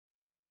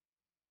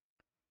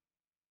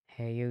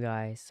Hey you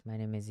guys, my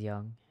name is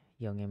Young,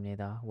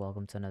 Yong입니다.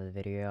 Welcome to another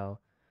video.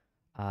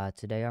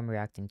 Today I'm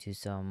reacting to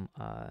some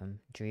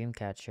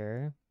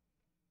Dreamcatcher,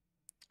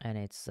 and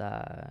it's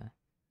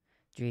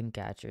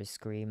Dreamcatcher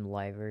Scream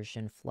live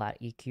version flat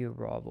EQ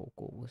raw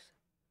vocals.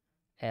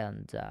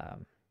 And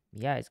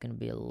yeah, it's gonna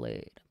be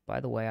lit. By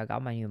the way, I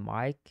got my new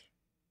mic,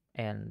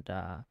 and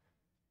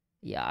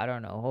yeah, I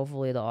don't know.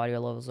 Hopefully the audio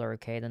levels are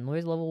okay. The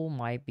noise level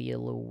might be a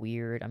little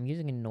weird. I'm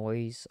using a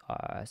noise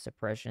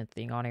suppression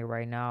thing on it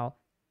right now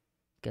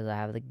because I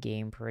have the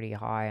game pretty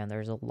high and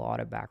there's a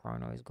lot of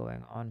background noise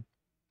going on.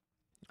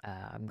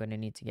 I'm gonna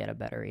need to get a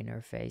better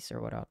interface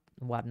or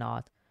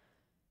whatnot.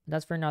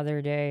 That's for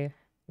another day.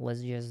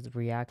 Let's just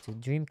react to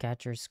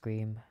Dreamcatcher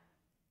Scream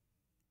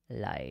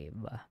live.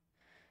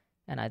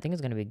 And I think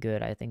it's gonna be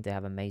good. I think they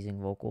have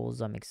amazing vocals.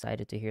 I'm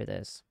excited to hear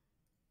this.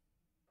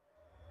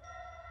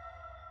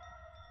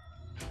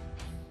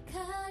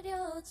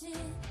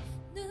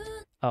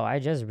 Oh, I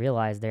just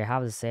realized they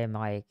have the same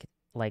mic.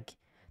 Like,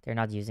 they're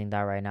not using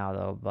that right now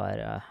though,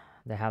 but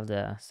they have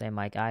the same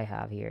mic I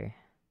have here.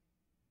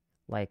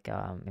 Like,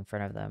 in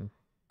front of them.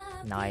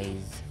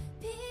 Nice.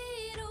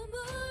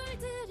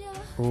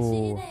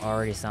 Ooh,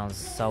 already sounds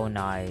so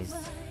nice.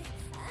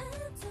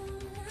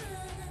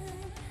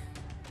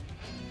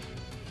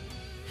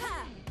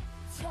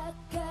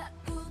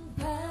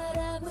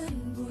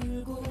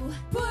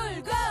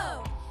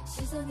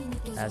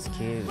 That's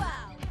cute.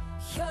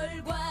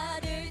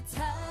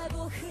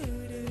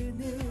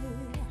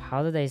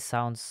 How do they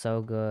sound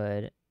so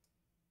good?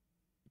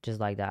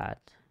 Just like that.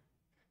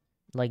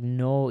 Like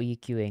no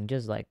EQing,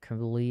 just like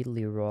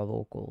completely raw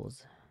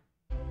vocals.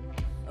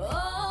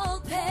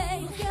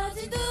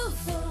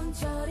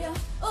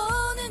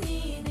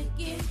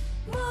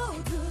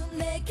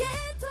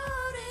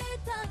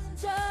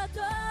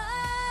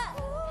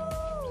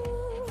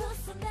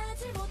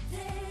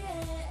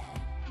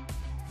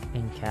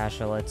 In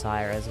casual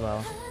attire as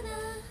well.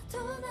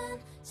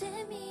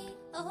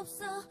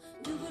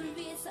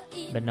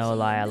 But no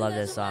lie, I love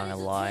this song a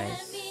lot.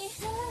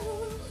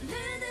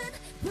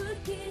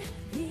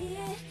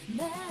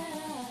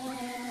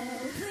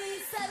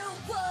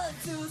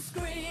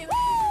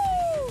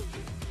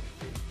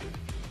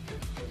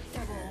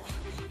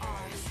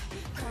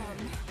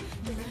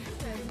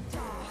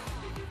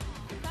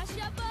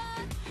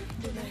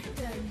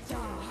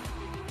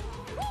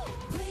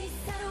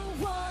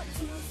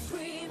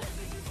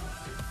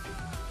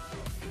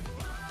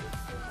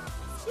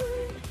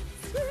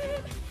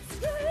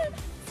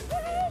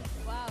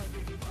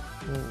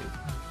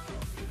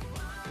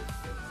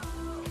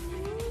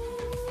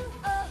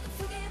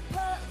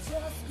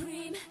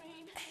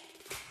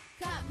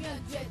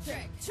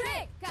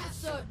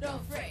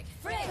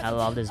 I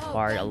love this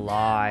part a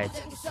lot.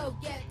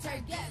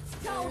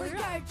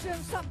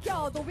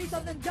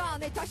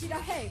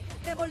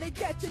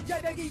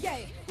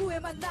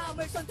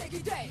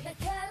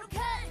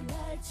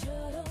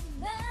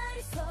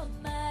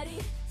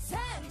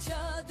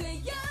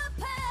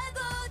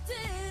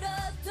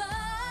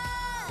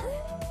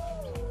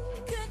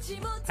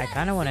 I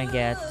kind of want to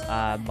get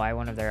buy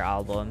one of their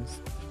albums.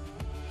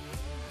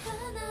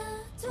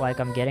 Like,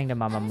 I'm getting the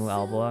Mamamoo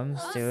album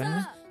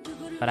soon,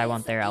 but I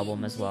want their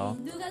album as well.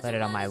 Put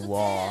it on my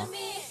wall.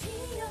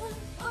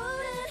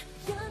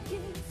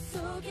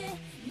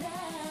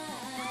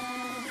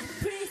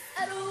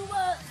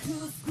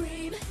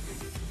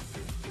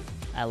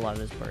 I love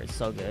this part, it's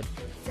so good.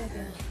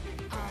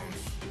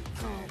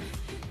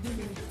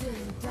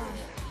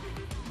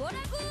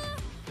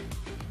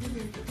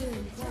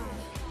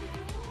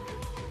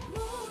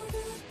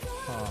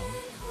 Oh,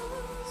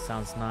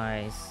 sounds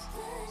nice.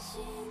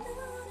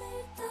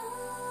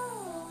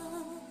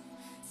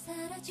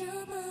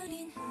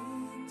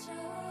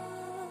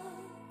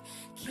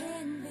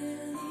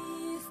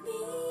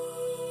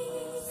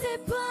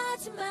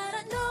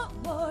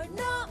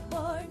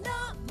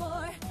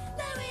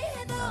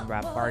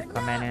 Rap part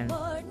coming in.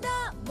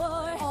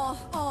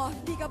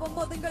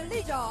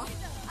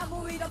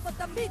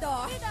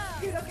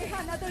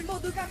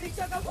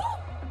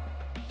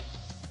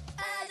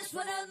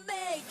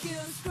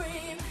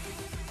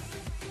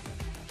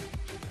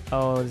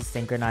 Oh,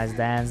 synchronized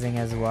dancing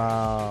as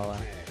well.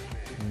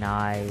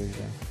 Nice.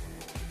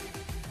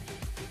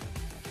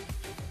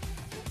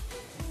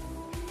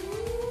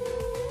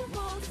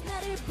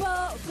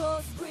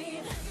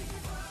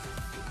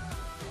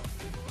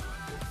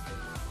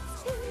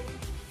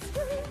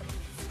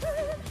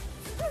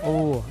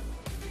 Oh,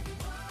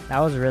 that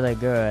was really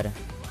good.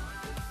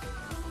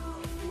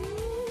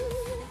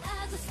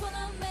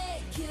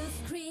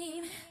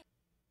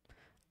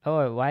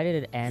 Oh, why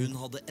did it end?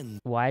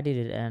 Why did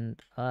it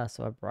end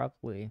so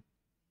abruptly?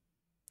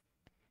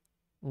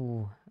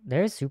 Ooh,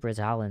 they're super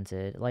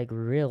talented, like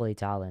really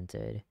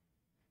talented.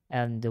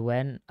 And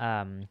when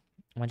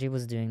she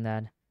was doing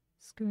that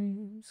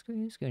scream,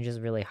 scream, scream, just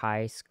really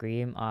high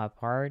scream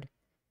part,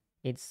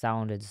 it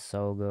sounded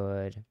so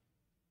good.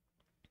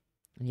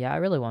 Yeah, I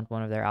really want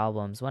one of their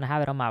albums. Want to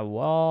have it on my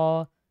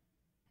wall,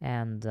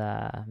 and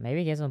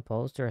maybe get some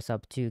posters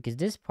up too. Cause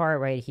this part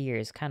right here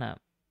is kind of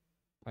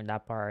or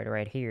that part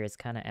right here is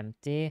kind of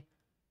empty.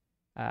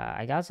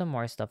 I got some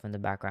more stuff in the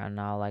background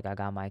now, like I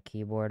got my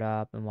keyboard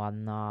up and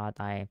whatnot.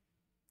 I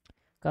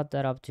got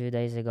that up 2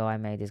 days ago. I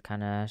made this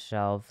kind of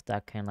shelf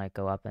that can like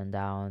go up and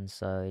down,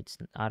 so it's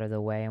out of the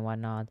way and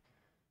whatnot.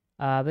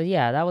 But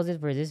yeah, that was it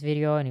for this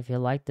video. And if you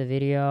liked the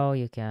video,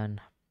 you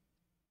can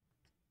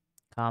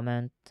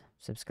comment,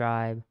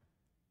 subscribe,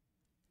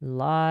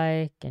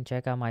 like, and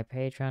check out my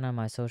Patreon and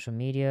my social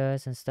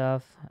medias and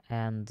stuff.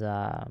 And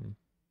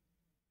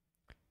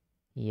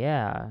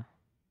yeah,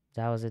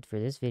 that was it for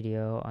this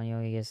video.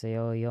 안녕히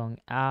Yong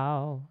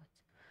out.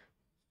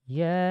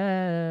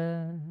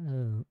 Yeah.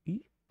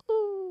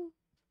 Ooh,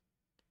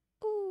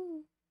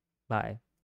 ooh. Bye.